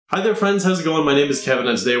Hi there friends, how's it going? My name is Kevin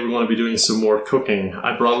and today we're going to be doing some more cooking.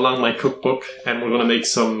 I brought along my cookbook and we're going to make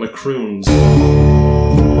some macaroons.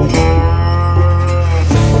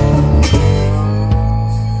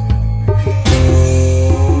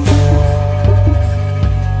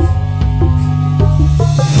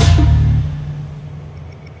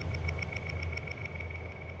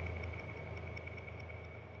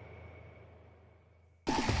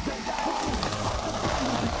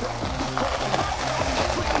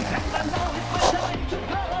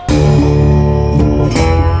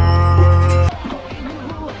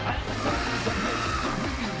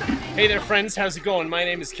 Hey there friends, how's it going? My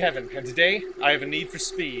name is Kevin, and today I have a need for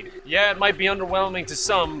speed. Yeah, it might be underwhelming to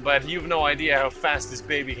some, but you've no idea how fast this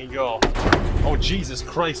baby can go. Oh Jesus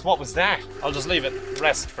Christ, what was that? I'll just leave it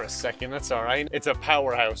rest for a second, that's alright. It's a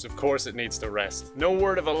powerhouse, of course it needs to rest. No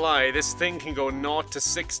word of a lie, this thing can go 0 to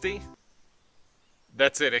 60.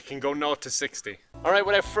 That's it can go 0 to 60. Alright,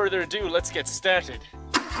 without further ado, let's get started.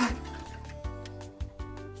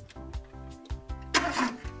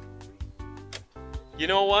 You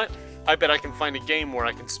know what? I bet I can find a game where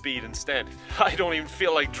I can speed instead. I don't even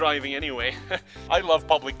feel like driving anyway. I love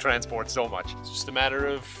public transport so much. It's just a matter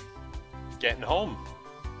of getting home.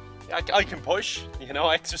 I can push, you know,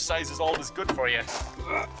 exercise is always good for you.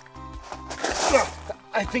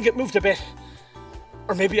 I think it moved a bit.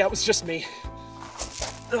 Or maybe that was just me.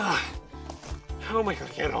 How am I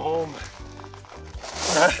gonna get home?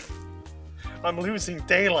 I'm losing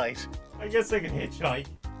daylight. I guess I can hitchhike.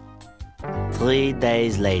 3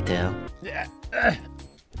 days later.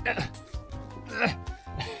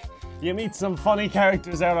 You meet some funny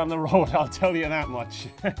characters out on the road, I'll tell you that much.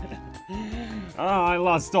 Oh, I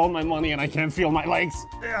lost all my money and I can't feel my legs.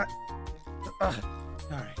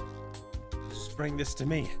 Alright, just bring this to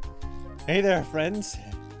me. Hey there, friends.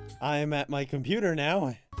 I'm at my computer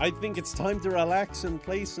now. I think it's time to relax and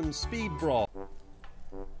play some speed brawl.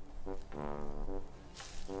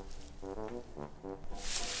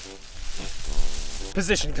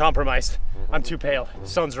 Position compromised. I'm too pale.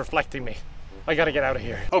 Sun's reflecting me. I gotta get out of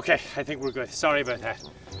here. Okay, I think we're good. Sorry about that.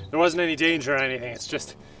 There wasn't any danger or anything. It's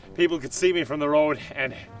just people could see me from the road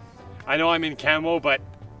and I know I'm in camo, but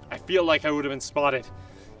I feel like I would have been spotted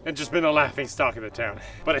and just been a laughing stock of the town.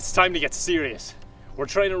 But it's time to get serious. We're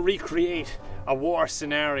trying to recreate a war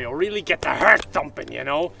scenario. Really get the heart thumping, you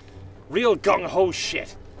know? Real gung-ho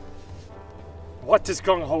shit. What does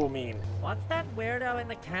gung-ho mean? What's that weirdo in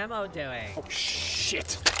the camo doing? Oh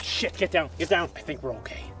shit! Shit, get down, get down. I think we're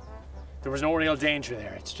okay. There was no real danger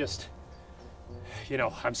there. It's just, you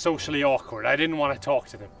know, I'm socially awkward. I didn't want to talk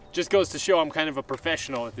to them. Just goes to show I'm kind of a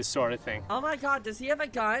professional at this sort of thing. Oh my god, does he have a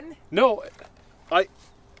gun? No,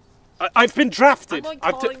 I've been drafted. I'm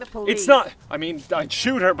calling the police. It's not, I mean, I'd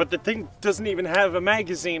shoot her, but the thing doesn't even have a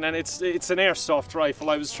magazine and it's an airsoft rifle.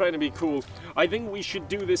 I was trying to be cool. I think we should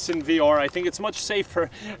do this in VR. I think it's much safer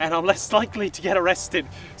and I'm less likely to get arrested.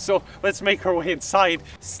 So let's make our way inside,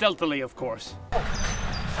 stealthily of course.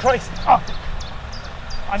 Oh, Christ, oh.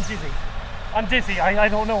 I'm dizzy. I'm dizzy, I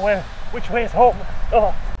don't know which way is home.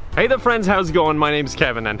 Oh. Hey there friends, how's it going? My name's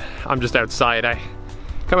Kevin and I'm just outside. I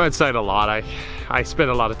come outside a lot. I spend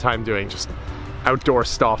a lot of time doing just outdoor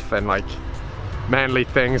stuff and like manly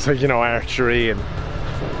things like, you know, archery and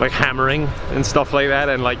like hammering and stuff like that,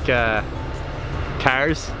 and like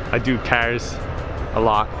cars. I do cars a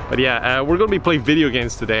lot. But yeah, we're gonna be playing video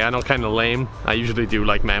games today. I know, kind of lame. I usually do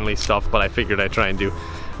like manly stuff, but I figured I'd try and do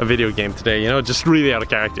a video game today, you know, just really out of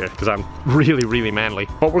character because I'm really manly.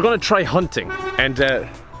 But we're gonna try hunting and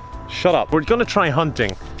shut up. We're gonna try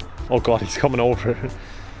hunting. Oh god, he's coming over.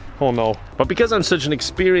 Oh no. But because I'm such an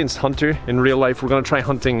experienced hunter in real life, we're gonna try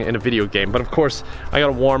hunting in a video game. But of course, I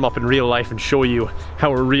gotta warm up in real life and show you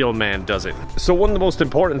how a real man does it. So one of the most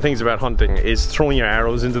important things about hunting is throwing your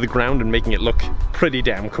arrows into the ground and making it look pretty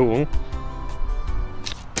damn cool.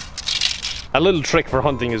 A little trick for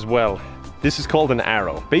hunting as well. This is called an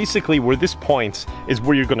arrow. Basically, where this points is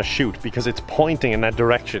where you're gonna shoot because it's pointing in that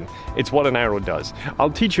direction. It's what an arrow does.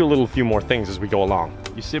 I'll teach you a few more things as we go along.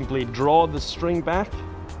 You simply draw the string back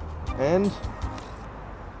and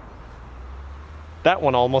that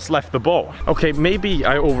one almost left the bow. Okay, maybe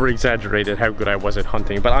I over-exaggerated how good I was at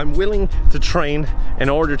hunting, but I'm willing to train in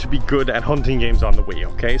order to be good at hunting games on the Wii,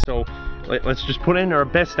 okay? So let's just put in our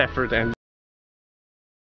best effort and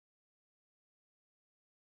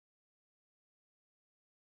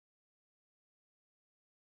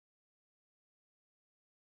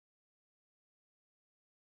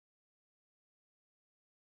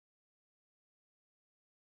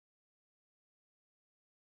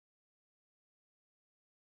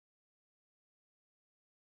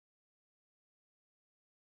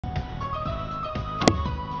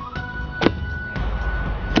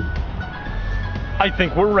I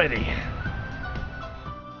think we're ready.